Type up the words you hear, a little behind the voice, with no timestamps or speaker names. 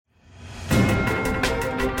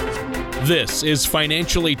This is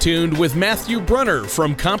Financially Tuned with Matthew Brunner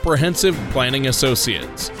from Comprehensive Planning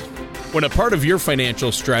Associates. When a part of your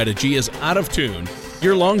financial strategy is out of tune,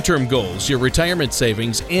 your long-term goals, your retirement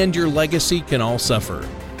savings, and your legacy can all suffer.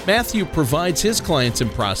 Matthew provides his clients and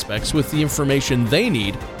prospects with the information they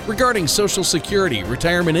need regarding Social Security,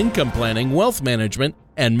 retirement income planning, wealth management,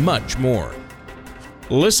 and much more.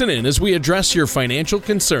 Listen in as we address your financial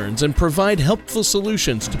concerns and provide helpful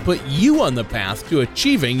solutions to put you on the path to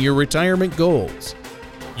achieving your retirement goals.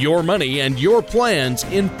 Your money and your plans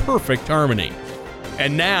in perfect harmony.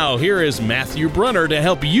 And now, here is Matthew Brunner to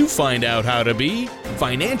help you find out how to be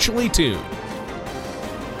financially tuned.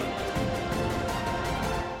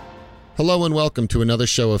 Hello and welcome to another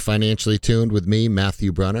show of Financially Tuned with me,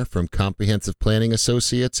 Matthew Brunner from Comprehensive Planning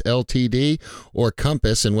Associates, Ltd., or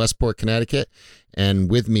Compass in Westport, Connecticut.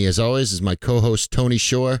 And with me, as always, is my co-host, Tony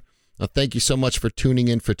Shore. Now, thank you so much for tuning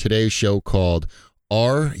in for today's show called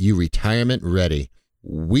Are You Retirement Ready?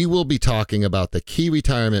 We will be talking about the key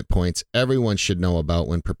retirement points everyone should know about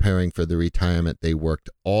when preparing for the retirement they worked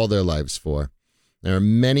all their lives for. There are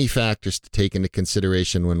many factors to take into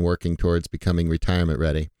consideration when working towards becoming retirement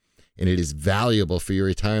ready. And it is valuable for your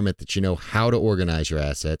retirement that you know how to organize your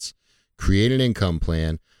assets, create an income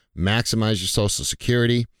plan, maximize your Social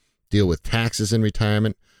Security, deal with taxes in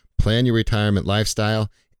retirement, plan your retirement lifestyle,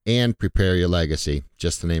 and prepare your legacy,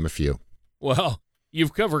 just to name a few. Well,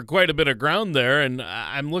 you've covered quite a bit of ground there, and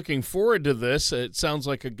I'm looking forward to this. It sounds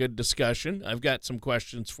like a good discussion. I've got some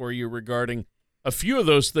questions for you regarding a few of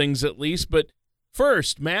those things at least. But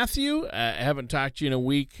first, Matthew, I haven't talked to you in a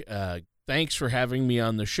week. Thanks for having me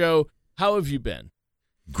on the show. How have you been?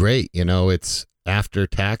 Great. You know, it's after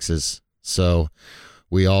taxes, so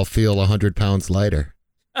we all feel 100 pounds lighter.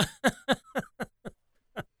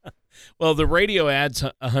 Well, the radio adds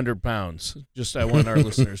 100 pounds. Just I want our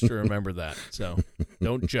listeners to remember that. So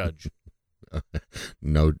don't judge.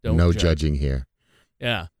 No judging here.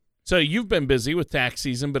 Yeah. So you've been busy with tax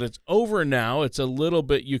season, but it's over now. It's a little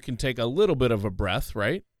bit, you can take a little bit of a breath,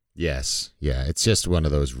 right? Yes. Yeah. It's just one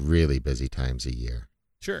of those really busy times a year.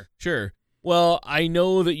 Sure. Well, I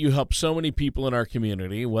know that you help so many people in our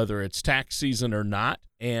community, whether it's tax season or not.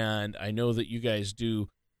 And I know that you guys do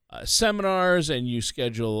seminars and you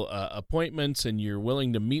schedule appointments and you're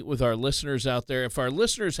willing to meet with our listeners out there. If our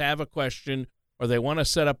listeners have a question or they want to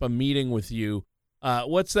set up a meeting with you,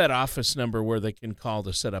 what's that office number where they can call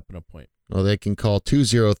to set up an appointment? Well, they can call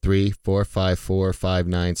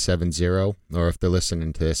 203-454-5970, or if they're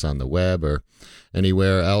listening to this on the web or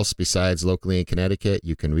anywhere else besides locally in Connecticut,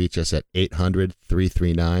 you can reach us at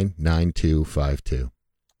 800-339-9252.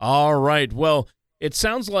 All right. Well, it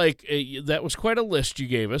sounds like that was quite a list you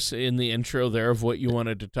gave us in the intro there of what you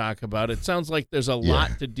wanted to talk about. It sounds like there's a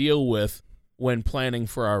lot to deal with when planning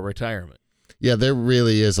for our retirement. Yeah, there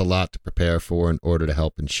really is a lot to prepare for in order to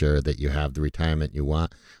help ensure that you have the retirement you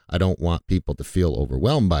want. I don't want people to feel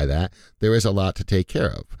overwhelmed by that. There is a lot to take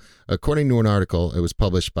care of. According to an article, it was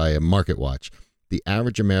published by MarketWatch, the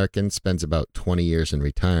average American spends about 20 years in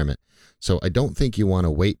retirement. So I don't think you want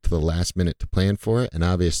to wait to the last minute to plan for it. And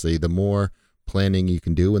obviously, the more planning you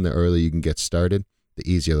can do and the earlier you can get started, the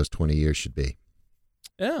easier those 20 years should be.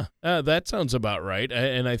 Yeah, that sounds about right.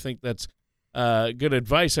 And I think that's good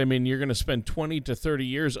advice. I mean, you're going to spend 20 to 30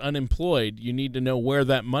 years unemployed. You need to know where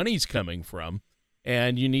that money's coming from,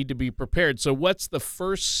 and you need to be prepared. So what's the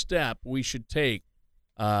first step we should take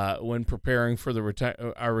when preparing for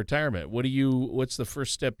our retirement? What's the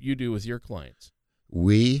first step you do with your clients?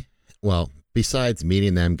 Besides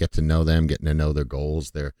meeting them, get to know them, getting to know their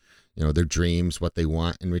goals, their dreams, what they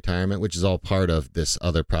want in retirement, which is all part of this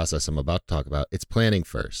other process I'm about to talk about. It's planning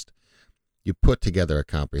first. You put together a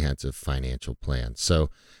comprehensive financial plan. So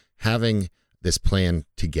having this plan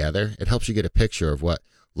together, it helps you get a picture of what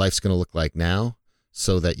life's going to look like now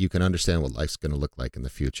so that you can understand what life's going to look like in the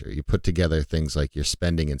future. You put together things like your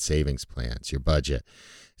spending and savings plans, your budget,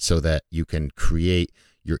 so that you can create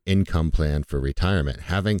your income plan for retirement.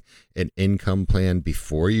 Having an income plan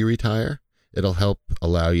before you retire, it'll help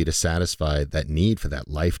allow you to satisfy that need for that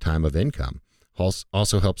lifetime of income.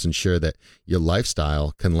 Also helps ensure that your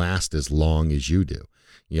lifestyle can last as long as you do.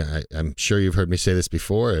 Yeah, I'm sure you've heard me say this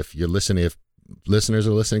before. If listeners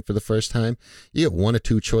are listening for the first time, you have one of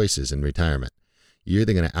two choices in retirement. You're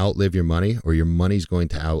either going to outlive your money or your money's going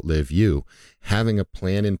to outlive you. Having a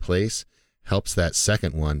plan in place helps that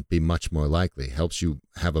second one be much more likely, helps you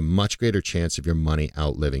have a much greater chance of your money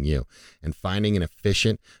outliving you. And finding an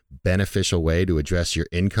efficient, beneficial way to address your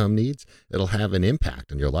income needs, it'll have an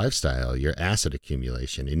impact on your lifestyle, your asset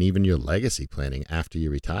accumulation, and even your legacy planning after you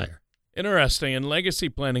retire. Interesting. And legacy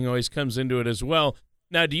planning always comes into it as well.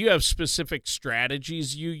 Now, do you have specific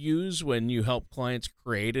strategies you use when you help clients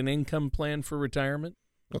create an income plan for retirement?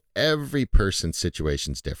 Well, every person's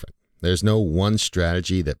situation is different. There's no one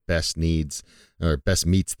strategy that best meets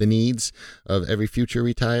the needs of every future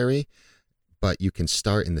retiree, but you can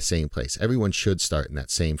start in the same place. Everyone should start in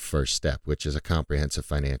that same first step, which is a comprehensive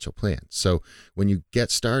financial plan. So when you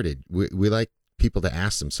get started, we like people to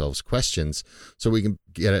ask themselves questions so we can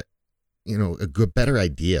get a good, better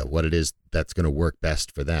idea of what it is that's going to work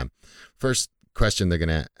best for them. First question they're going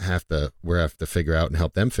to have to figure out and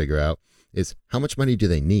help them figure out is, how much money do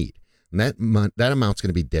they need? And that amount's going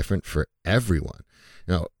to be different for everyone.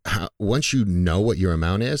 Once you know what your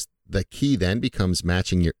amount is, the key then becomes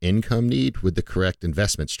matching your income need with the correct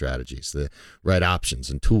investment strategies, the right options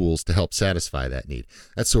and tools to help satisfy that need.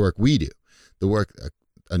 That's the work we do. The work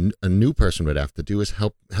a new person would have to do is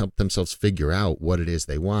help themselves figure out what it is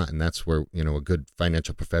they want. And that's where, a good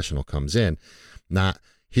financial professional comes in. Not,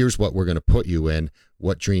 here's what we're going to put you in.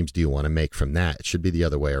 What dreams do you want to make from that? It should be the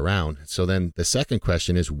other way around. So then the second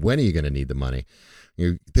question is, when are you going to need the money?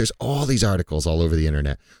 There's all these articles all over the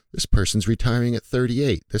internet. This person's retiring at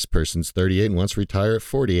 38. This person's 38 and wants to retire at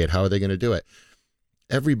 48. How are they going to do it?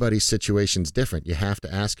 Everybody's situation's different. You have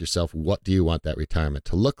to ask yourself, what do you want that retirement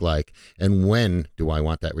to look like? And when do I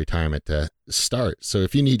want that retirement to start? So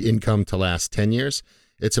if you need income to last 10 years,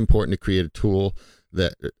 it's important to create a tool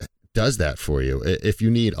that does that for you. If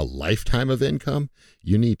you need a lifetime of income,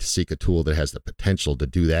 you need to seek a tool that has the potential to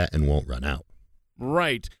do that and won't run out.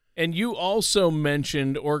 Right. And you also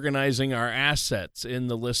mentioned organizing our assets in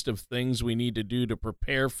the list of things we need to do to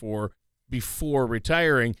prepare for before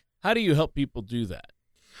retiring. How do you help people do that?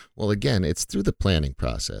 Well, again, it's through the planning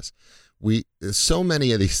process. So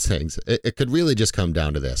many of these things, it could really just come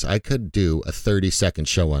down to this. I could do a 30-second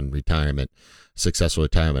show on retirement, successful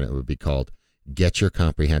retirement. It would be called Get Your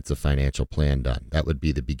Comprehensive Financial Plan Done. That would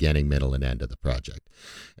be the beginning, middle, and end of the project.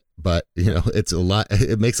 But,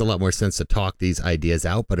 it makes a lot more sense to talk these ideas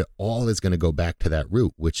out, but it all is going to go back to that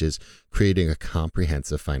root, which is creating a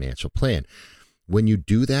comprehensive financial plan. When you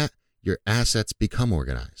do that, your assets become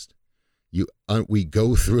organized. We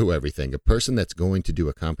go through everything. A person that's going to do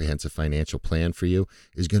a comprehensive financial plan for you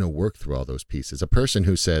is going to work through all those pieces. A person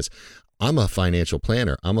who says, I'm a financial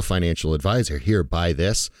planner, I'm a financial advisor, here, buy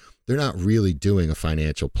this, they're not really doing a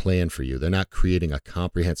financial plan for you. They're not creating a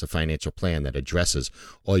comprehensive financial plan that addresses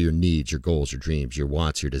all your needs, your goals, your dreams, your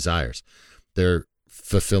wants, your desires. They're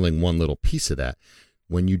fulfilling one little piece of that.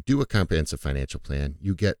 When you do a comprehensive financial plan,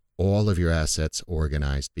 you get all of your assets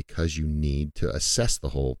organized because you need to assess the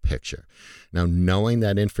whole picture. Now, knowing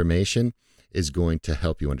that information is going to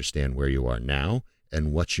help you understand where you are now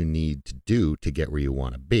and what you need to do to get where you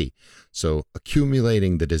want to be. So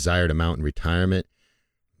accumulating the desired amount in retirement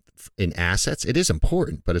in assets, it is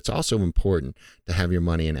important, but it's also important to have your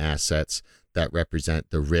money in assets that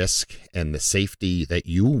represent the risk and the safety that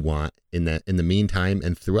you want in the meantime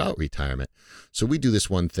and throughout retirement. So we do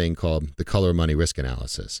this one thing called the Color of Money Risk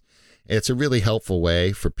Analysis. It's a really helpful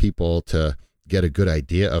way for people to get a good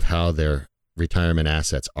idea of how their retirement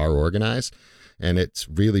assets are organized. And it's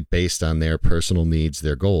really based on their personal needs,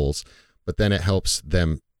 their goals, but then it helps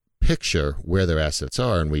them picture where their assets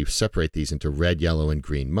are. And we separate these into red, yellow, and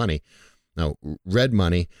green money. Now, red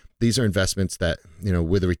money, these are investments that,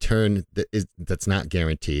 with a return that's not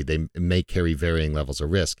guaranteed. They may carry varying levels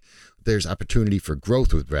of risk. There's opportunity for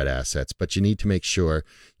growth with red assets, but you need to make sure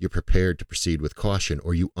you're prepared to proceed with caution,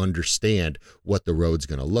 or you understand what the road's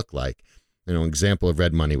going to look like. An example of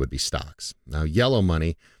red money would be stocks. Now, yellow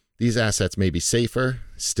money, these assets may be safer,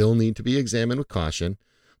 still need to be examined with caution.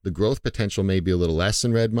 The growth potential may be a little less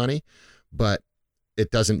than red money, but it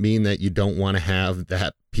doesn't mean that you don't want to have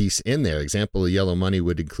that piece in there. Example of yellow money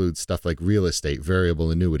would include stuff like real estate, variable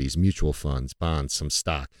annuities, mutual funds, bonds, some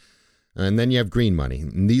stock. And then you have green money.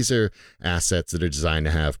 And these are assets that are designed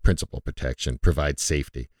to have principal protection, provide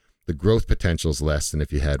safety. The growth potential is less than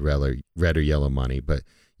if you had red or yellow money, but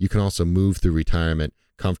you can also move through retirement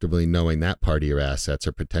comfortably knowing that part of your assets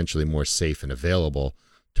are potentially more safe and available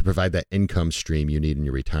to provide that income stream you need in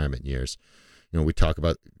your retirement years. We talk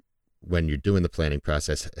about, when you're doing the planning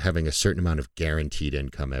process, having a certain amount of guaranteed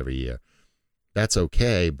income every year. That's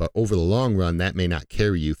okay, but over the long run, that may not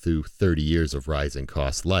carry you through 30 years of rising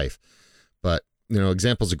cost life. But,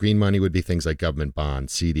 examples of green money would be things like government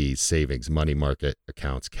bonds, CDs, savings, money market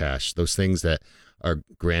accounts, cash, those things that our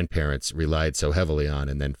grandparents relied so heavily on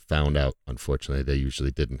and then found out, unfortunately, they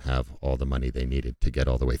usually didn't have all the money they needed to get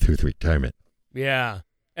all the way through the retirement. Yeah.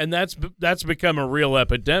 And that's become a real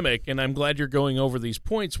epidemic, and I'm glad you're going over these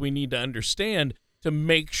points we need to understand to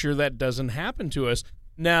make sure that doesn't happen to us.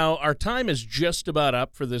 Now, our time is just about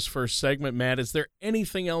up for this first segment. Matt, is there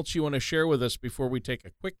anything else you want to share with us before we take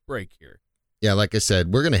a quick break here? Yeah, like I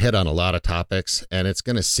said, we're going to hit on a lot of topics, and it's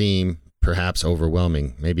going to seem perhaps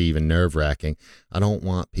overwhelming, maybe even nerve-wracking. I don't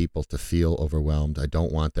want people to feel overwhelmed. I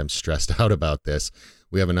don't want them stressed out about this.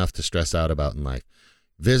 We have enough to stress out about in life.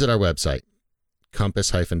 Visit our website,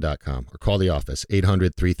 compass-com, or call the office,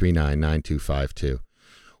 800-339-9252.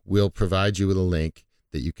 We'll provide you with a link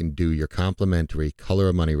that you can do your complimentary color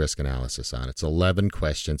of money risk analysis on. It's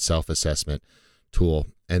 11-question self-assessment tool,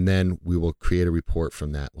 and then we will create a report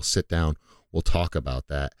from that. We'll sit down, we'll talk about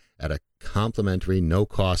that at a complimentary, no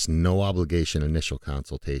cost, no obligation initial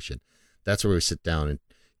consultation. That's where we sit down and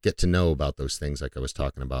get to know about those things like I was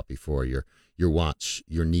talking about before, your wants,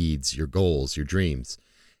 your needs, your goals, your dreams.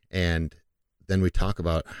 And then we talk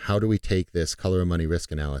about how do we take this color of money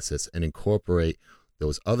risk analysis and incorporate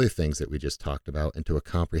those other things that we just talked about into a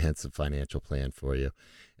comprehensive financial plan for you.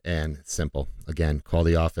 And it's simple. Again, call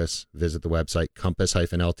the office, visit the website,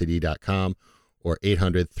 compass-ltd.com, or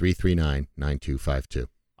 800-339-9252.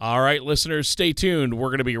 All right, listeners, stay tuned. We're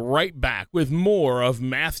going to be right back with more of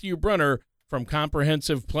Matthew Brunner from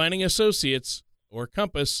Comprehensive Planning Associates, or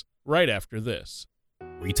Compass, right after this.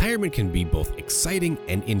 Retirement can be both exciting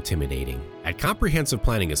and intimidating. At Comprehensive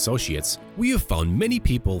Planning Associates, we have found many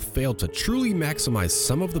people fail to truly maximize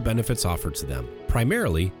some of the benefits offered to them,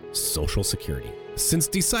 primarily Social Security. Since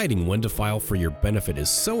deciding when to file for your benefit is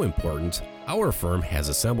so important, our firm has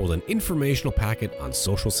assembled an informational packet on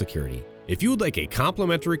Social Security. If you would like a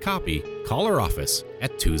complimentary copy, call our office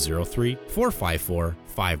at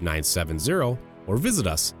 203-454-5970 or visit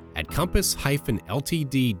us at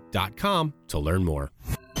compass-ltd.com to learn more.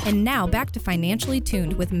 And now back to Financially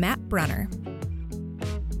Tuned with Matt Brunner.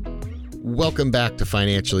 Welcome back to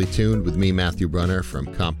Financially Tuned with me, Matthew Brunner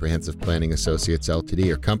from Comprehensive Planning Associates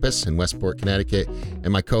Ltd, or Compass, in Westport, Connecticut,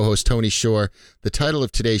 and my co-host Tony Shore. The title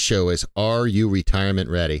of today's show is Are You Retirement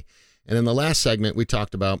Ready? And in the last segment, we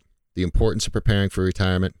talked about the importance of preparing for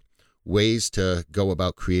retirement, ways to go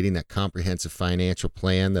about creating that comprehensive financial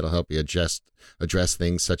plan that'll help you address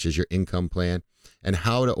things such as your income plan, and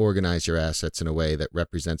how to organize your assets in a way that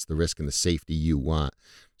represents the risk and the safety you want.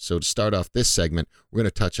 So to start off this segment, we're going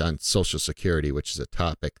to touch on Social Security, which is a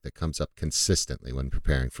topic that comes up consistently when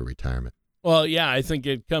preparing for retirement. Well, yeah, I think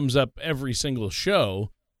it comes up every single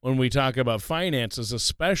show when we talk about finances,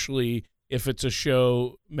 especially if it's a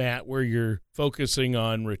show, Matt, where you're focusing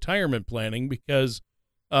on retirement planning, because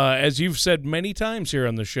as you've said many times here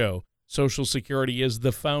on the show, Social Security is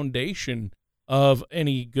the foundation of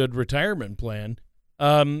any good retirement plan.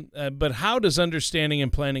 But how does understanding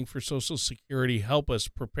and planning for Social Security help us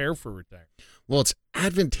prepare for retirement? Well, it's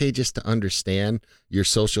advantageous to understand your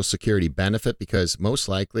Social Security benefit because most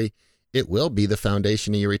likely it will be the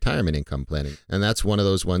foundation of your retirement income planning. And that's one of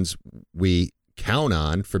those ones we count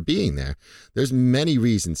on for being there. There's many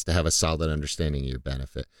reasons to have a solid understanding of your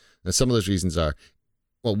benefit. And some of those reasons are,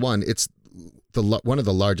 well, one, it's one of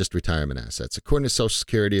the largest retirement assets. According to Social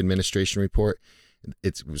Security Administration report,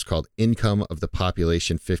 it was called Income of the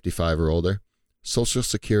Population 55 or Older. Social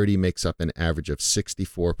Security makes up an average of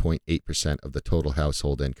 64.8% of the total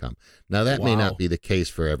household income. Now, that may not be the case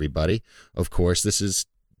for everybody. Of course, this is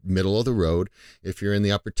middle of the road. If you're in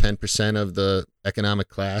the upper 10% of the economic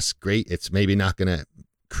class, great. It's maybe not going to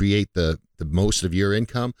create the most of your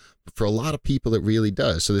income, but for a lot of people, it really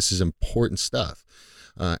does. So this is important stuff.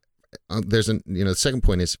 The second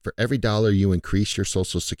point is for every dollar you increase your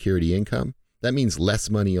Social Security income, that means less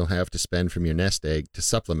money you'll have to spend from your nest egg to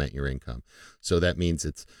supplement your income. So that means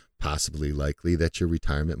it's possibly likely that your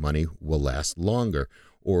retirement money will last longer.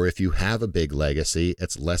 Or if you have a big legacy,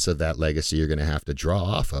 it's less of that legacy you're going to have to draw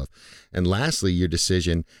off of. And lastly, your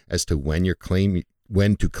decision as to when to claim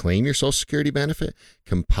your Social Security benefit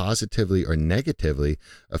can positively or negatively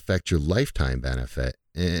affect your lifetime benefit.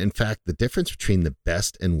 In fact, the difference between the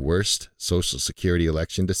best and worst Social Security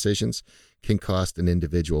election decisions can cost an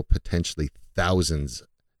individual potentially thousands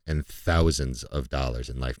and thousands of dollars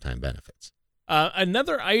in lifetime benefits.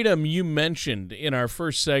 Another item you mentioned in our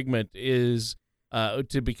first segment is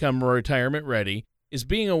to become retirement ready is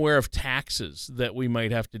being aware of taxes that we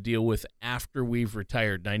might have to deal with after we've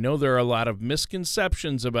retired. And I know there are a lot of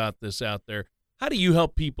misconceptions about this out there. How do you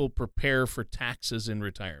help people prepare for taxes in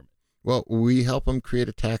retirement? Well, we help them create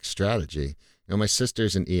a tax strategy. My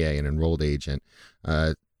sister's an EA, an enrolled agent,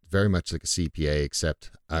 very much like a CPA,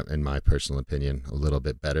 except in my personal opinion, a little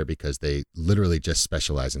bit better because they literally just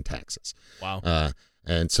specialize in taxes. Wow.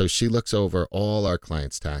 And so she looks over all our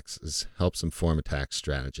clients' taxes, helps them form a tax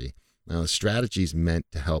strategy. Now, the strategy is meant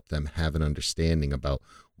to help them have an understanding about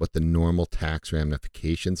what the normal tax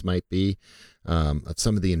ramifications might be of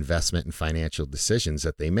some of the investment and financial decisions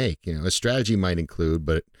that they make. A strategy might include,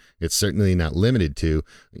 but it's certainly not limited to,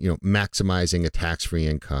 maximizing a tax-free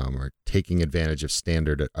income or taking advantage of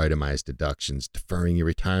standard itemized deductions, deferring your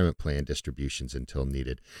retirement plan distributions until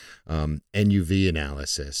needed, NUV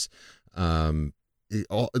analysis.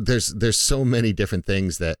 There's so many different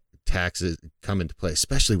things that taxes come into play,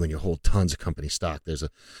 especially when you hold tons of company stock. There's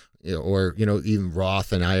even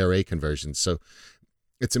Roth and IRA conversions. So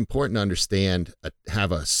it's important to understand,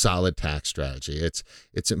 have a solid tax strategy.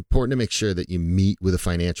 It's important to make sure that you meet with a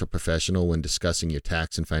financial professional when discussing your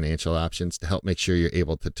tax and financial options to help make sure you're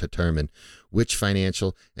able to determine which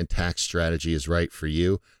financial and tax strategy is right for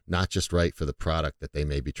you, not just right for the product that they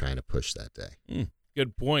may be trying to push that day.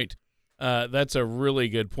 Good point. That's a really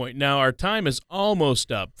good point. Now, our time is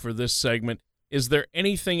almost up for this segment. Is there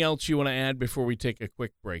anything else you want to add before we take a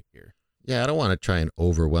quick break here? Yeah, I don't want to try and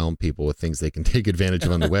overwhelm people with things they can take advantage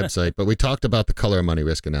of on the website, but we talked about the color of money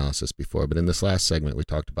risk analysis before, but in this last segment, we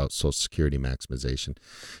talked about Social Security maximization.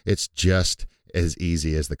 It's just as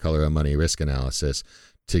easy as the color of money risk analysis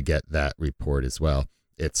to get that report as well.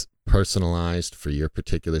 It's personalized for your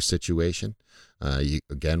particular situation. We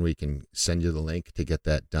can send you the link to get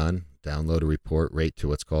that done. Download a report right to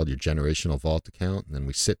what's called your Generational Vault account, and then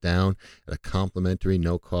we sit down at a complimentary,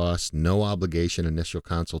 no cost, no obligation initial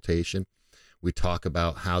consultation. We talk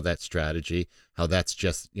about how that strategy, how that's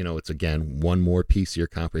just, it's again, one more piece of your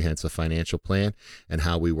comprehensive financial plan and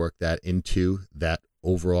how we work that into that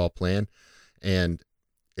overall plan. And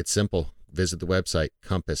it's simple. Visit the website,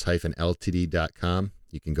 compass-ltd.com.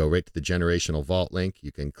 You can go right to the Generational Vault link.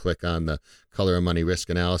 You can click on the color of money risk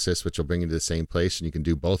analysis, which will bring you to the same place, and you can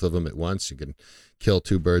do both of them at once. You can kill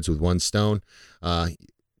two birds with one stone.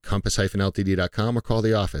 Compass-ltd.com, or call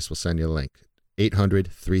the office. We'll send you the link.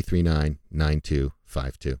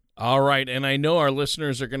 800-339-9252. All right, and I know our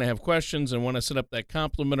listeners are going to have questions and want to set up that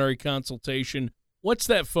complimentary consultation. What's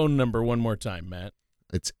that phone number one more time, Matt?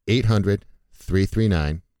 It's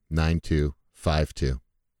 800-339-9252.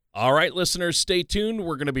 All right, listeners, stay tuned.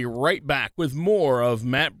 We're going to be right back with more of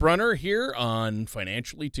Matt Brunner here on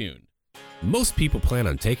Financially Tuned. Most people plan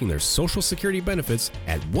on taking their Social Security benefits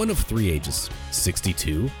at one of three ages,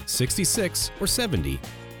 62, 66, or 70.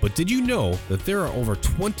 But did you know that there are over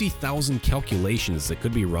 20,000 calculations that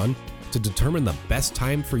could be run to determine the best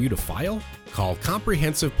time for you to file? Call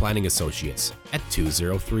Comprehensive Planning Associates at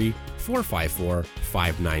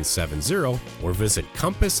 203-454-5970 or visit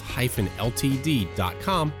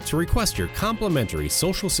compass-ltd.com to request your complimentary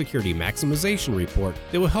Social Security maximization report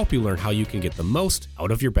that will help you learn how you can get the most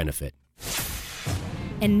out of your benefit.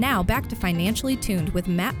 And now back to Financially Tuned with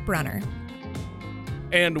Matt Brunner.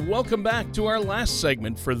 And welcome back to our last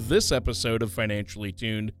segment for this episode of Financially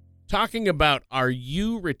Tuned, talking about Are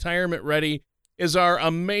You Retirement Ready? Is our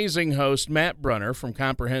amazing host, Matt Brunner from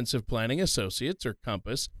Comprehensive Planning Associates, or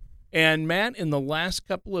Compass. And Matt, in the last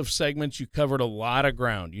couple of segments, you covered a lot of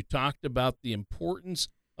ground. You talked about the importance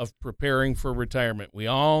of preparing for retirement. We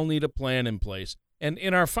all need a plan in place. And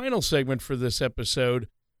in our final segment for this episode,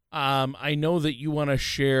 I know that you want to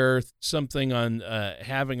share something on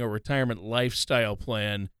having a retirement lifestyle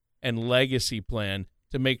plan and legacy plan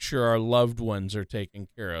to make sure our loved ones are taken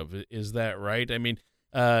care of. Is that right? I mean,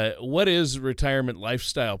 what is retirement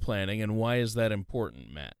lifestyle planning, and why is that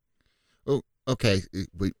important, Matt? Oh, okay.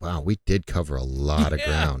 We did cover a lot of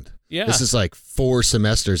ground. Yeah. This is like 4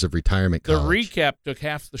 semesters of retirement college. The recap took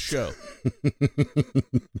half the show.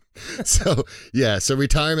 So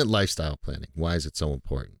retirement lifestyle planning. Why is it so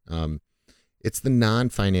important? It's the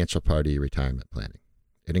non-financial part of your retirement planning.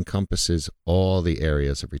 It encompasses all the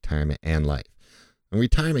areas of retirement and life. And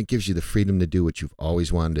retirement gives you the freedom to do what you've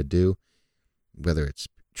always wanted to do, whether it's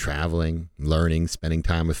traveling, learning, spending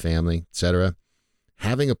time with family, etc.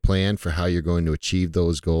 Having a plan for how you're going to achieve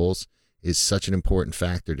those goals is such an important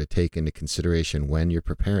factor to take into consideration when you're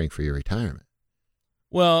preparing for your retirement.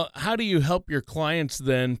 Well, how do you help your clients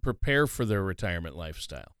then prepare for their retirement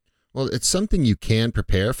lifestyle? Well, it's something you can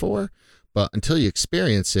prepare for, but until you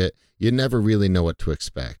experience it, you never really know what to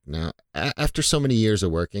expect. Now, after so many years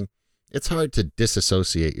of working, it's hard to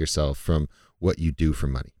disassociate yourself from what you do for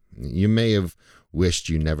money. You may have wished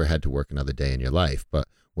you never had to work another day in your life, but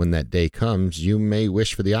when that day comes, you may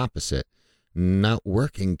wish for the opposite. Not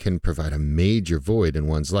working can provide a major void in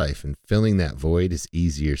one's life, and filling that void is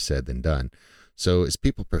easier said than done. So as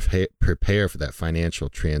people prepare for that financial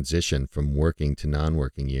transition from working to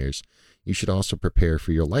non-working years, you should also prepare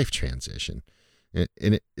for your life transition.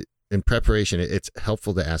 In preparation, it's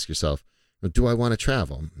helpful to ask yourself, do I want to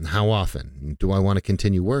travel? How often? Do I want to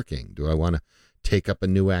continue working? Do I want to take up a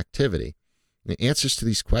new activity? The answers to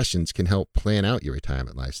these questions can help plan out your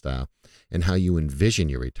retirement lifestyle and how you envision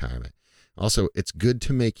your retirement. Also, it's good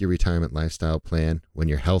to make your retirement lifestyle plan when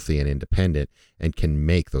you're healthy and independent and can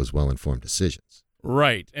make those well-informed decisions.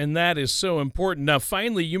 Right, and that is so important. Now,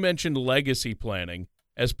 finally, you mentioned legacy planning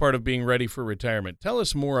as part of being ready for retirement. Tell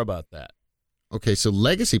us more about that. Okay, so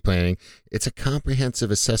legacy planning, it's a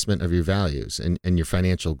comprehensive assessment of your values and your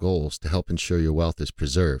financial goals to help ensure your wealth is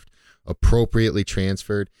preserved, appropriately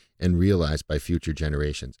transferred, and realized by future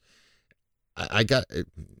generations. I'm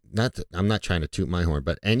not trying to toot my horn,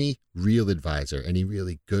 but any real advisor, any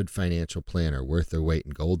really good financial planner worth their weight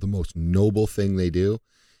in gold, the most noble thing they do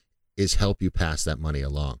is help you pass that money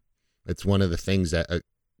along. It's one of the things that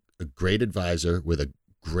a great advisor with a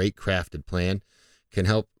great crafted plan can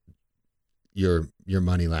help your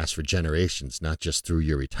money last for generations, not just through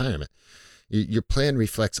your retirement. Your plan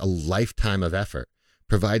reflects a lifetime of effort,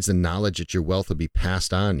 provides the knowledge that your wealth will be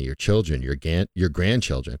passed on to your children, your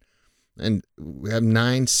grandchildren. And we have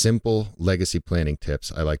 9 simple legacy planning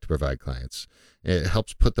tips I like to provide clients. It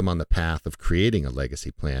helps put them on the path of creating a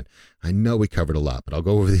legacy plan. I know we covered a lot, but I'll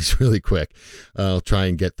go over these really quick. I'll try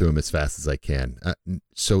and get through them as fast as I can.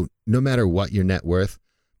 So no matter what your net worth,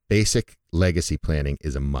 basic legacy planning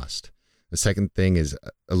is a must. The second thing is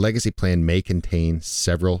a legacy plan may contain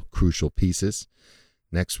several crucial pieces.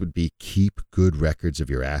 Next would be keep good records of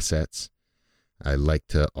your assets. I like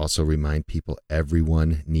to also remind people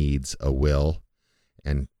everyone needs a will,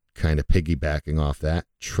 and kind of piggybacking off that,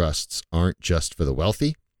 trusts aren't just for the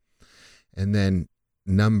wealthy. And then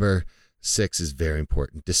number 6 is very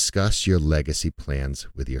important. Discuss your legacy plans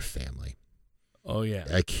with your family. Oh, yeah.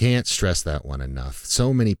 I can't stress that one enough.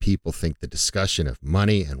 So many people think the discussion of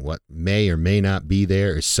money and what may or may not be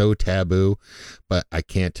there is so taboo, but I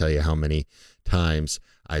can't tell you how many times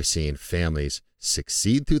I've seen families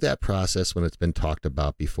succeed through that process when it's been talked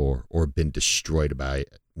about before or been destroyed by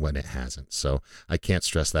it when it hasn't. So I can't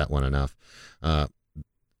stress that one enough.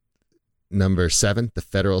 Number 7, the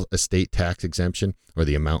federal estate tax exemption, or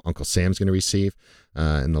the amount Uncle Sam's going to receive.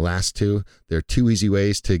 And the last 2, there are 2 easy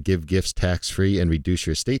ways to give gifts tax-free and reduce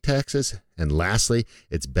your estate taxes. And lastly,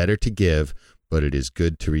 it's better to give, but it is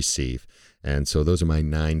good to receive. And so those are my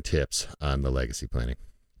 9 tips on the legacy planning.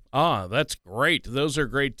 Ah, that's great. Those are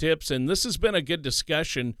great tips. And this has been a good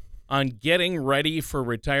discussion on getting ready for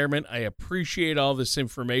retirement. I appreciate all this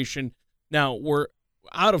information. Now, we're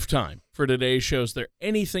out of time for today's show. Is there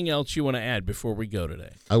anything else you want to add before we go today?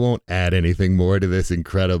 I won't add anything more to this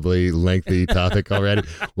incredibly lengthy topic already.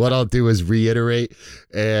 What I'll do is reiterate,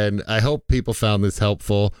 and I hope people found this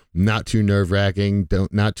helpful, not too nerve-wracking,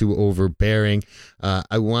 not too overbearing.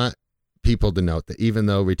 I want people to note that even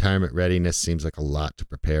though retirement readiness seems like a lot to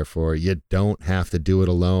prepare for, you don't have to do it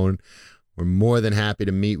alone. We're more than happy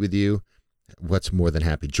to meet with you. What's more than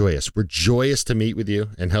happy? Joyous. We're joyous to meet with you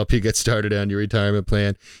and help you get started on your retirement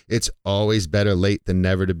plan. It's always better late than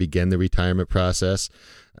never to begin the retirement planning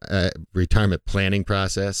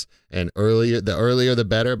process. And the earlier the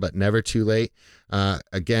better, but never too late.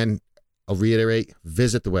 Again, I'll reiterate,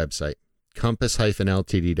 visit the website,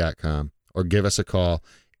 compass-ltd.com, or give us a call,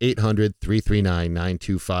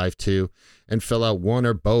 800-339-9252, and fill out one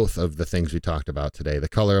or both of the things we talked about today, the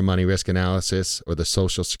Color of Money Risk Analysis or the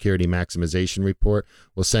Social Security Maximization Report.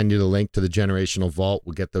 We'll send you the link to the Generational Vault.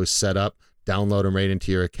 We'll get those set up, download them right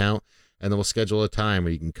into your account, and then we'll schedule a time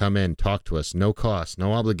where you can come in, talk to us, no cost,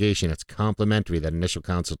 no obligation. It's complimentary, that initial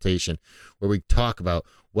consultation, where we talk about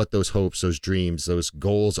what those hopes, those dreams, those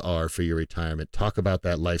goals are for your retirement, talk about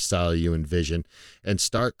that lifestyle you envision, and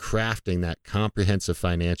start crafting that comprehensive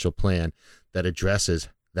financial plan that addresses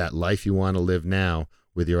that life you want to live now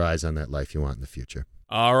with your eyes on that life you want in the future.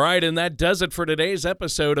 All right, and that does it for today's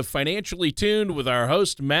episode of Financially Tuned with our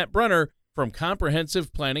host, Matt Brunner from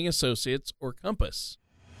Comprehensive Planning Associates, or Compass.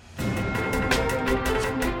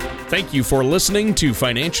 Thank you for listening to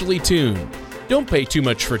Financially Tuned. Don't pay too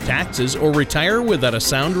much for taxes or retire without a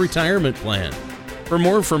sound retirement plan. For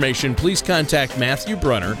more information, please contact Matthew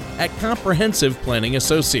Brunner at Comprehensive Planning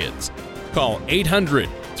Associates. Call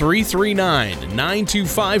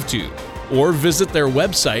 800-339-9252 or visit their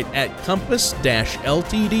website at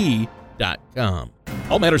compass-ltd.com.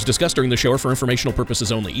 All matters discussed during the show are for informational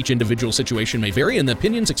purposes only. Each individual situation may vary, and the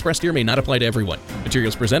opinions expressed here may not apply to everyone.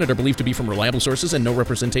 Materials presented are believed to be from reliable sources, and no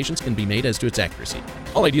representations can be made as to its accuracy.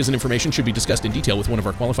 All ideas and information should be discussed in detail with one of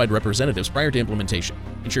our qualified representatives prior to implementation.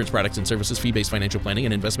 Insurance products and services, fee-based financial planning,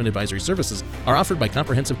 and investment advisory services are offered by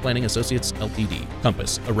Comprehensive Planning Associates, Ltd.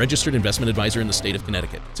 Compass, a registered investment advisor in the state of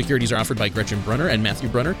Connecticut. Securities are offered by Gretchen Brunner and Matthew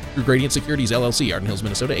Brunner through Gradient Securities, LLC, Arden Hills,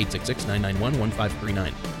 Minnesota,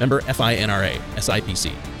 866-991-1539. Member FINRA, SIPC.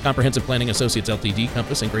 LLC. Comprehensive Planning Associates Ltd,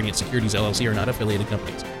 Compass, and Gradient Securities LLC are not affiliated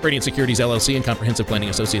companies. Gradient Securities LLC and Comprehensive Planning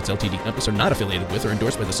Associates Ltd, Compass are not affiliated with or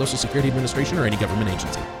endorsed by the Social Security Administration or any government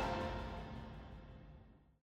agency.